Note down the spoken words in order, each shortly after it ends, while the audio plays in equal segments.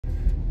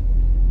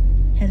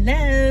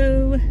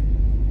Hello.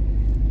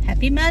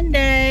 Happy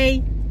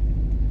Monday.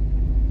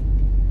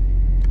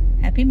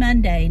 Happy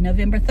Monday,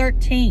 November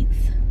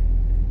 13th,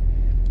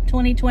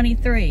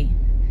 2023.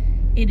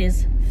 It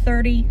is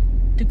 30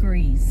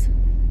 degrees.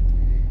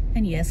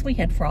 And yes, we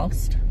had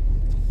frost.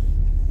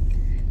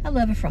 I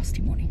love a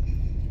frosty morning.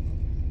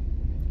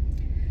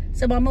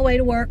 So I'm on my way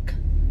to work.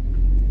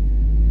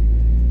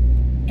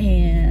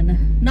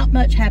 And not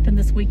much happened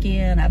this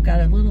weekend. I've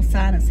got a little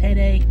sinus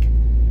headache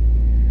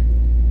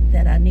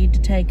that I need to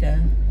take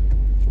a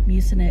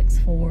Mucinex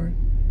for.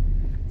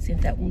 See if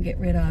that won't get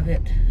rid of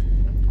it.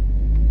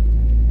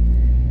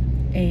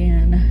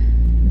 And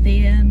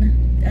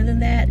then, other than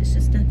that, it's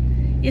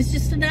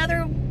just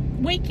another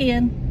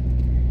weekend.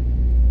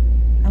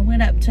 I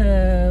went up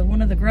to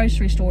one of the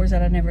grocery stores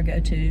that I never go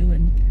to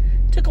and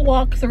took a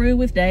walk through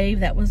with Dave.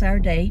 That was our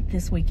date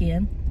this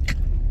weekend.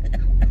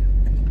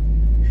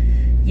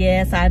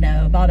 Yes, I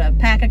know. Bought a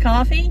pack of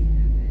coffee,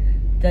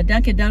 the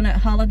Dunkin' Donut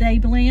Holiday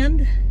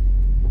Blend,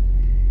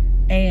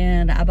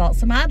 and I bought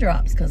some eye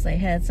drops because they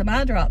had some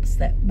eye drops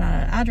that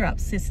my eye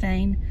drops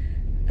sustain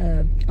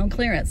on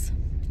clearance.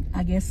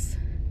 I guess,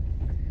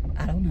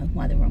 I don't know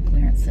why they were on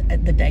clearance.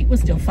 The date was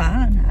still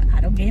fine. I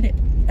don't get it.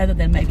 Other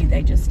than maybe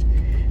they just,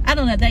 I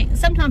don't know.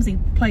 Sometimes these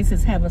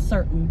places have a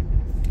certain,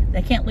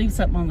 they can't leave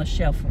something on the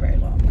shelf for very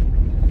long.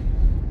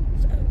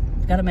 So,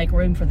 got to make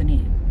room for the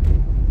new.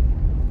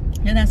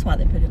 And that's why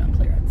they put it on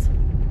clearance.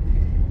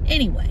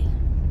 Anyway,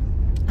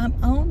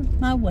 I'm on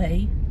my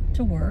way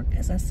to work,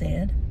 as I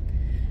said.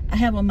 I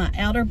have on my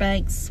Outer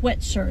Banks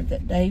sweatshirt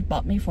that Dave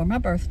bought me for my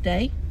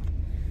birthday.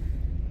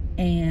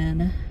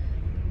 And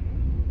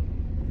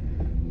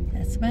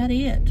that's about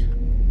it.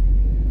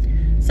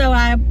 So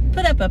I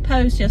put up a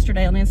post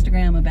yesterday on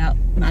Instagram about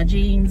my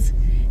jeans.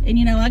 And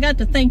you know, I got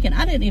to thinking,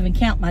 I didn't even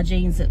count my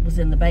jeans that was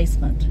in the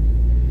basement.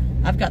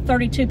 I've got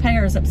 32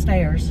 pairs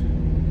upstairs.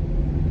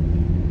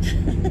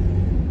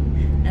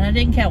 And I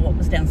didn't count what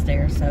was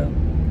downstairs, so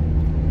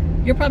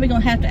you're probably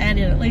going to have to add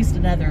in at least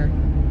another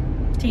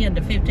 10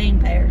 to 15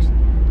 pairs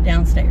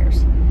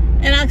downstairs.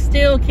 And I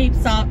still keep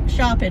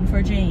shopping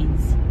for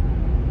jeans.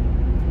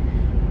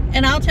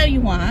 And I'll tell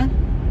you why.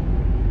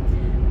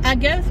 I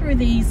go through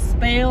these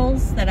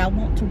spells that I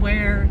want to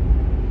wear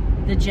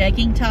the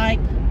jegging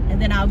type,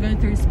 and then I'll go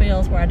through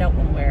spells where I don't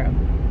want to wear them.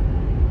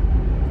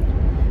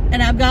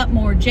 And I've got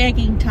more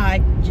jegging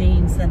type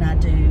jeans than I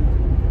do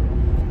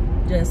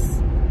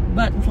just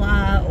button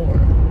fly or,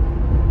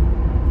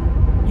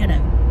 you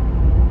know,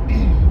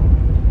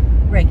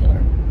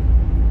 regular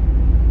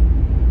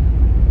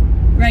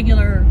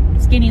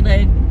skinny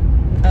leg,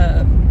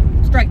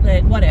 straight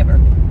leg, whatever.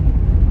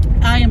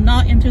 I am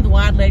not into the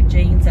wide leg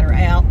jeans that are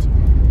out.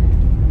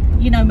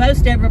 You know,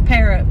 most every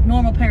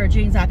normal pair of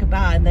jeans I could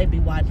buy, and they'd be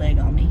wide leg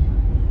on me,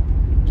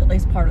 at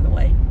least part of the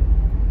way.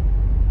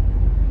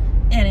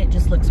 And it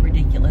just looks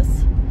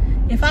ridiculous.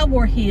 If I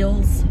wore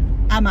heels,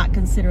 I might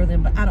consider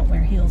them, but I don't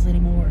wear heels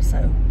anymore,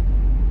 so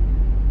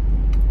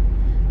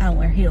I don't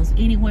wear heels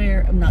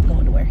anywhere. I'm not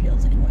going to wear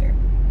heels anywhere.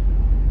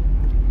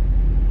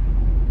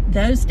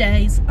 Those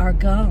days are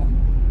gone.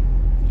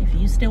 If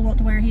you still want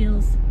to wear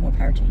heels, more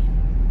power to you.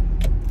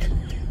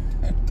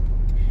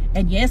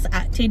 And yes,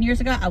 10 years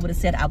ago, I would have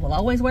said I will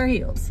always wear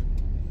heels.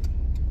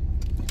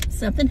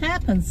 Something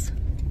happens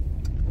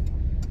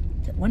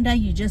that one day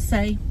you just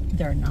say,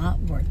 they're not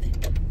worth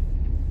it.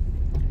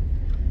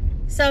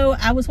 So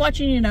I was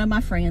watching, you know, my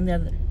friend,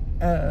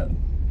 I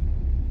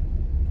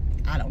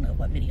don't know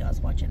what video I was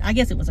watching. I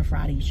guess it was a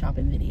Friday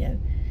shopping video.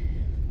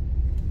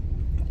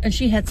 And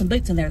she had some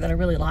boots in there that I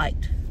really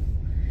liked.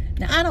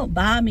 Now, I don't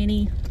buy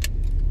many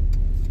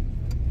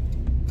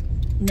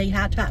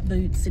knee-high type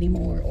boots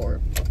anymore,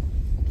 or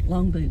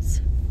long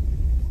boots,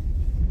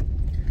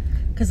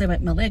 because they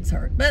make my legs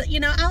hurt. But, you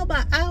know,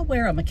 I'll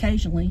wear them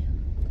occasionally.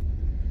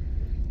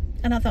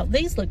 And I thought,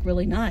 these look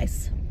really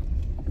nice.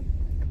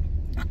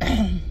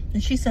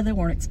 And she said they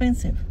weren't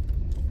expensive.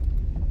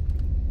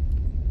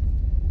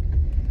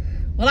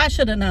 Well, I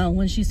should have known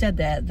when she said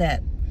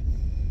that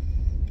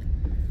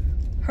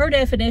her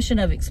definition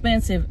of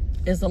expensive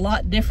is a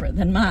lot different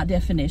than my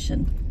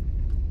definition.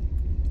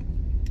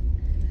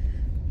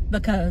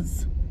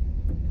 Because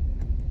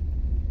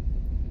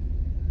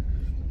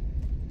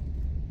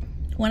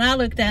when I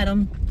looked at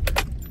them,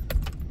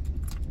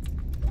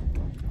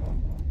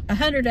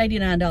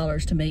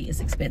 $189 to me is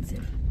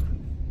expensive.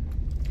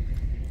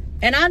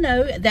 And I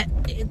know that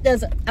it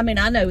doesn't, I mean,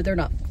 I know they're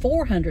not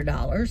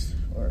 $400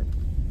 or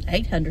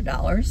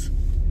 $800,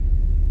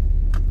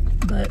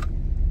 but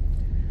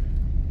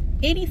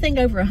anything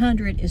over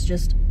 100 is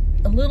just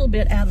a little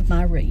bit out of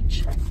my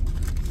reach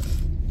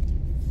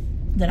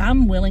that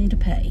I'm willing to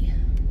pay.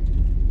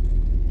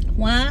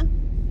 Why?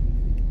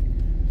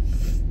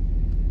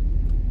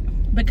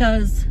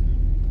 Because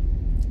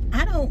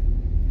I don't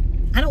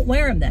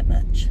wear them that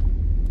much.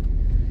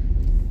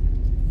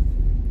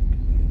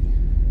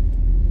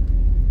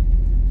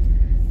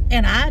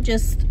 And I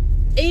just,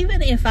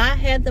 even if I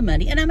had the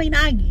money, and I mean,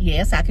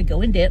 yes, I could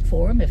go in debt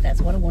for them if that's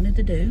what I wanted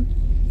to do.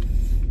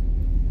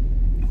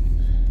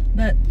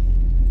 But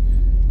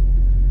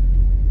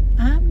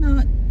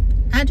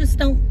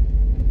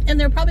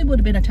probably would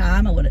have been a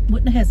time I wouldn't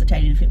have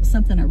hesitated if it was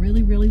something I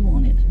really, really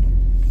wanted.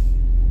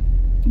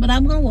 But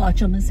I'm going to watch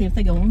them and see if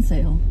they go on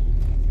sale.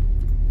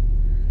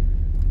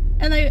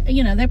 And they,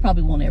 you know, they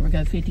probably won't ever go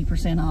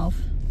 50% off,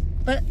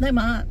 but they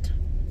might.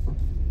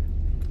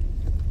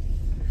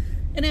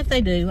 And if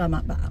they do, I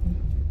might buy them.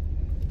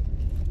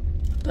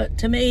 But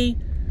to me,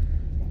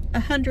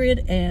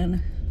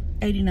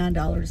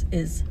 $189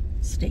 is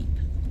steep.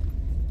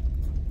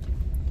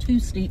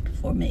 Too steep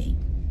for me.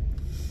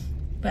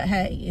 But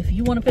hey, if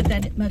you want to put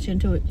that much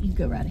into it, you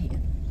go right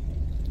ahead.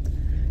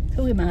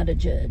 Who am I to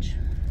judge?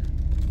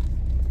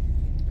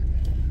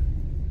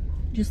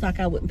 Just like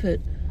I wouldn't put,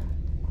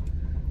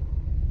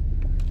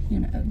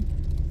 you know,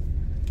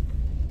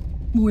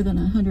 more than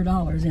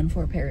 $100 in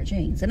for a pair of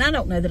jeans. And I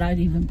don't know that I'd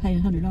even pay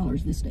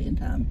 $100 this day and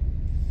time.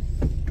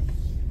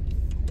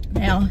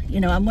 Now, you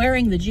know, I'm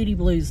wearing the Judy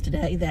Blues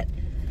today that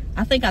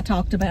I think I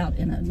talked about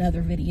in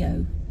another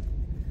video.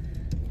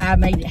 I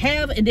made it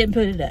have and didn't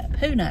put it up.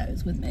 Who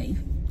knows with me?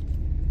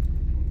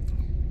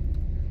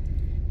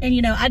 And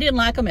you know, I didn't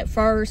like them at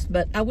first,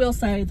 but I will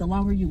say the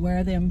longer you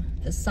wear them,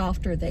 the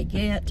softer they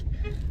get.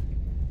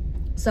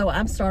 So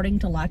I'm starting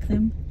to like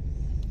them.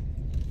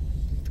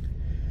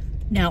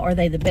 Now, are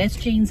they the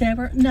best jeans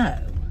ever? No.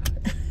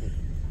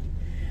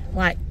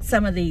 Like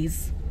some of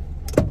these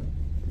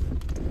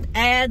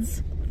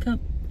ads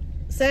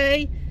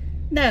say,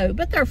 no,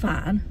 but they're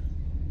fine.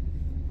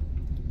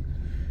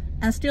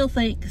 I still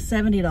think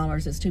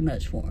 $70 is too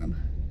much for them.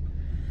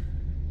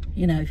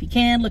 You know, if you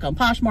can, look on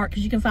Poshmark,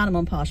 because you can find them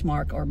on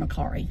Poshmark or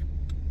Mercari.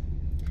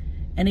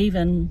 And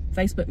even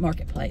Facebook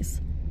Marketplace.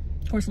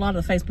 Of course, a lot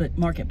of the Facebook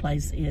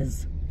Marketplace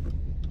is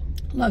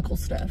local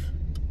stuff.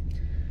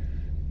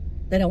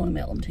 They don't want to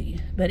mail them to you.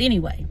 But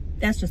anyway,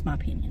 that's just my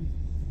opinion.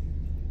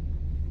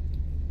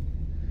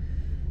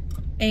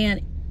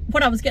 And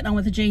what I was getting on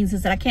with the jeans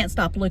is that I can't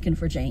stop looking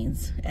for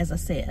jeans. As I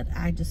said,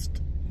 I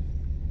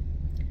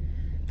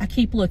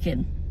keep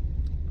looking.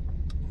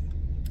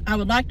 I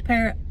would like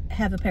to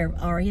have a pair of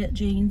Aria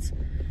jeans,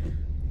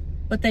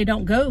 but they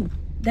don't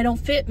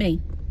fit me.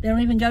 They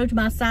don't even go to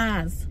my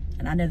size.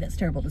 And I know that's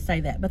terrible to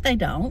say that, but they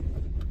don't.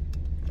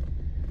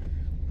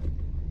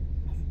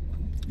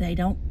 They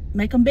don't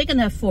make them big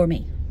enough for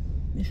me.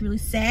 It's really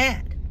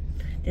sad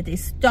that they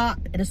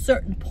stop at a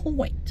certain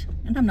point.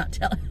 And I'm not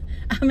telling,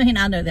 I mean,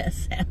 I know that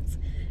sounds,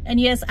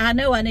 and yes, I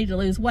know I need to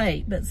lose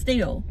weight, but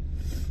still.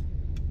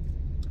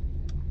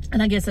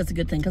 And I guess that's a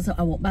good thing, because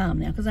I won't buy them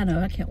now, because I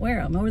know I can't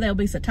wear them, or they'll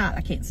be so tight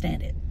I can't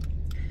stand it.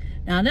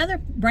 Now, another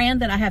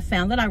brand that I have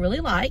found that I really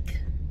like,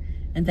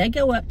 and they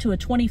go up to a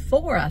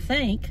 24, I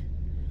think.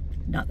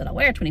 Not that I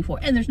wear a 24,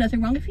 and there's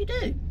nothing wrong if you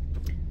do.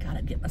 God,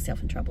 I'd get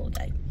myself in trouble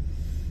today.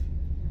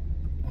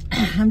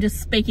 I'm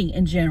just speaking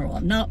in general.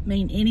 I'm not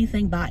mean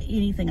anything by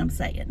anything I'm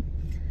saying.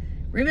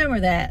 Remember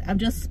that. I'm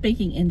just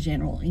speaking in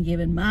general and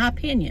giving my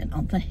opinion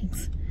on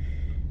things.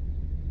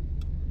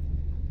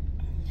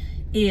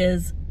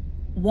 Is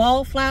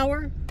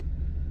Wallflower.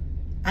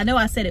 I know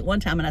I said it one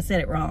time and I said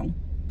it wrong.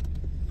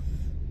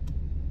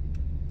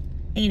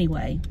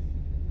 Anyway,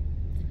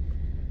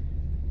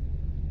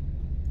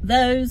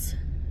 those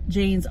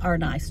jeans are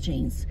nice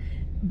jeans,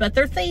 but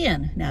they're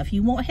thin. Now, if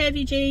you want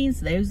heavy jeans,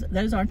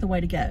 those aren't the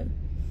way to go.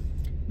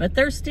 But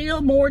they're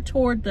still more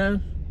toward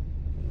the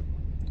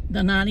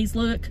 90s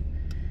look.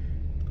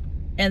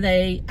 And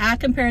I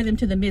compare them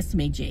to the Miss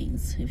Me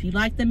jeans. If you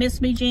like the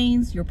Miss Me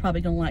jeans, you're probably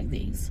gonna like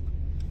these.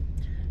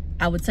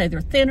 I would say they're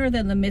thinner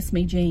than the Miss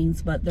Me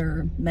jeans, but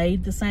they're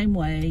made the same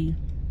way.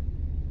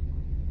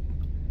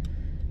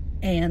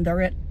 And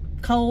they're at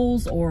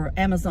Kohl's or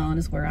Amazon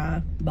is where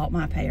I bought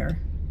my pair.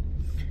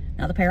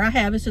 Now the pair I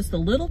have is just a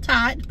little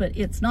tight, but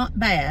it's not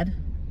bad.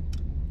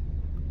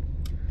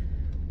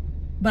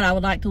 But I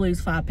would like to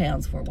lose 5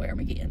 pounds before I wear them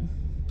again.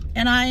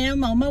 And I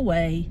am on my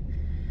way,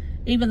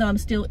 even though I'm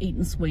still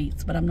eating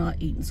sweets, but I'm not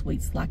eating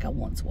sweets like I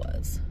once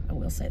was. I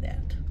will say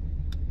that.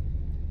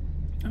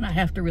 And I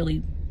have to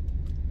really,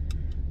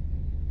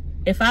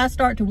 if I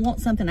start to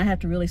want something, I have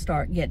to really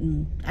start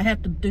getting, I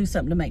have to do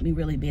something to make me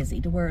really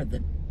busy to where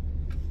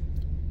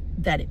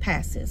that it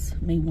passes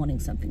me wanting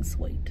something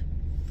sweet.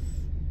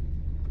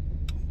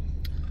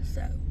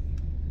 So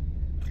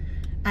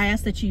I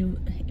ask that you,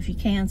 if you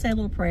can, say a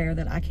little prayer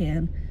that I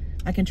can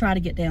try to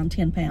get down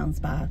 10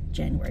 pounds by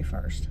January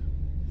 1st.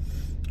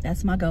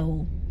 That's my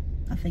goal.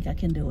 I think I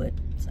can do it.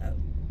 So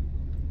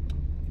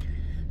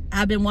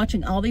I've been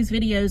watching all these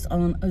videos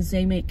on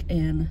Ozempic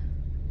and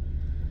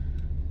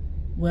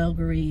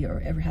Welgary,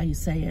 or ever how you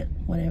say it,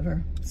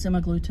 whatever,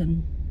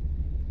 semaglutide.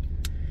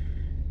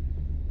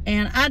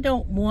 And I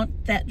don't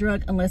want that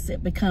drug unless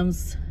it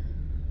becomes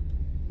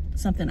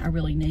something I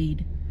really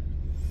need.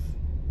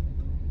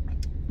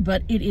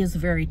 But it is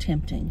very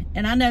tempting.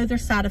 And I know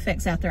there's side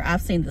effects out there.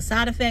 I've seen the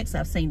side effects.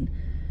 I've seen,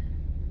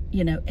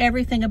 you know,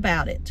 everything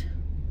about it.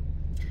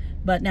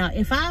 But now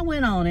if I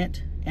went on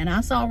it and I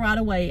saw right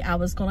away I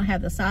was going to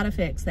have the side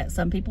effects that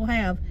some people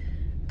have,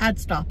 I'd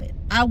stop it.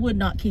 I would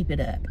not keep it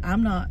up.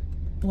 I'm not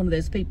one of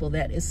those people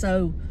that is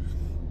so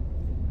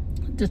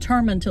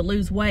determined to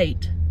lose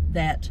weight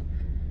that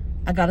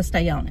I got to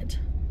stay on it.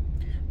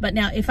 But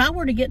now, if I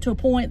were to get to a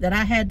point that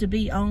I had to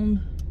be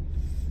on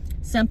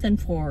something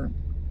for,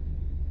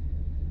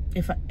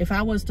 if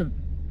I was to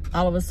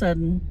all of a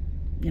sudden,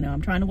 you know,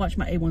 I'm trying to watch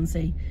my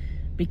A1C,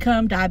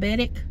 become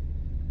diabetic,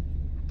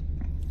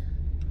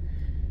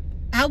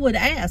 I would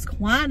ask,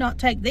 why not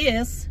take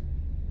this?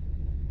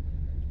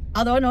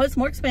 Although I know it's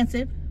more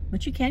expensive,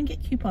 but you can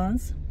get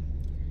coupons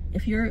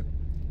if you're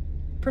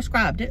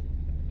prescribed it,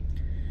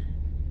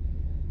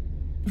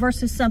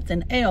 versus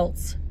something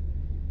else,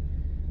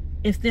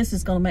 if this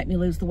is going to make me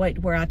lose the weight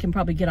to where I can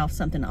probably get off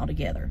something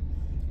altogether.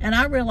 And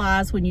I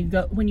realize when you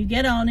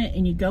get on it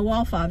and you go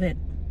off of it,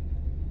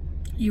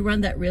 you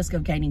run that risk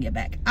of gaining it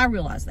back. I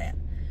realize that.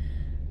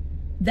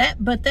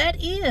 But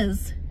that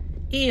is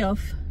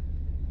if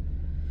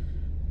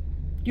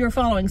you're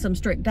following some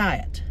strict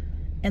diet.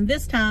 And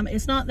this time,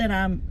 it's not that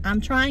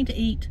I'm trying to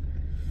eat.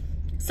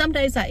 Some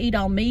days I eat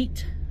all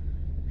meat,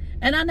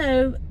 and I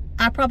know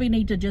I probably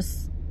need to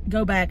just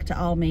go back to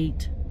all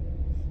meat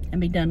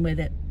and be done with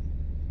it.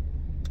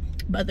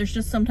 But there's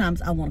just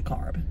sometimes I want a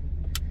carb,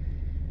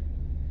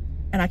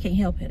 and I can't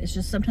help it. It's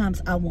just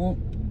sometimes I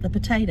want the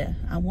potato.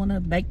 I want a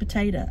baked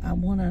potato. I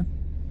want a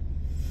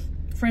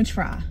French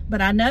fry.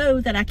 But I know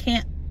that I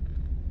can't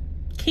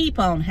keep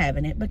on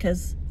having it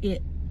because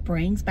it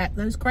brings back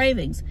those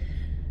cravings.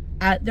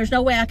 There's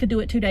no way I could do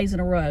it 2 days in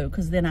a row,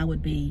 because then I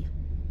would be,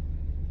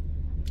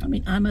 I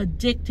mean, I'm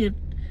addicted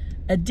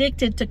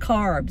to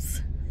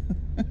carbs.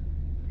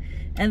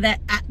 And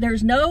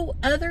there's no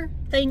other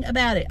thing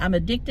about it. I'm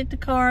addicted to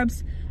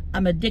carbs.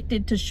 I'm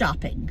addicted to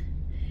shopping.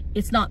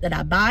 It's not that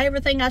I buy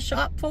everything I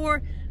shop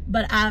for,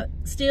 but I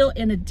still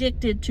am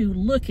addicted to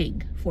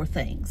looking for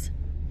things.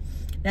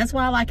 That's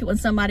why I like it when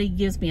somebody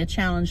gives me a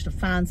challenge to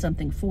find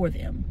something for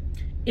them,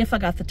 if I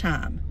got the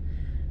time,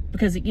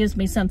 because it gives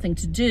me something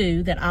to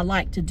do that I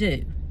like to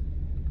do.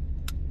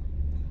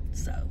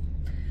 So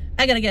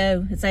I gotta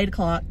go. It's 8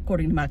 o'clock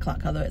according to my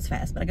clock, although it's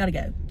fast, but I gotta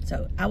go.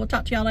 So I will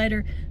talk to y'all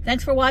later.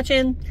 Thanks for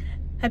watching.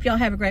 Hope y'all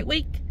have a great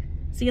week.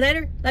 See you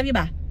later. Love you.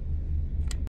 Bye.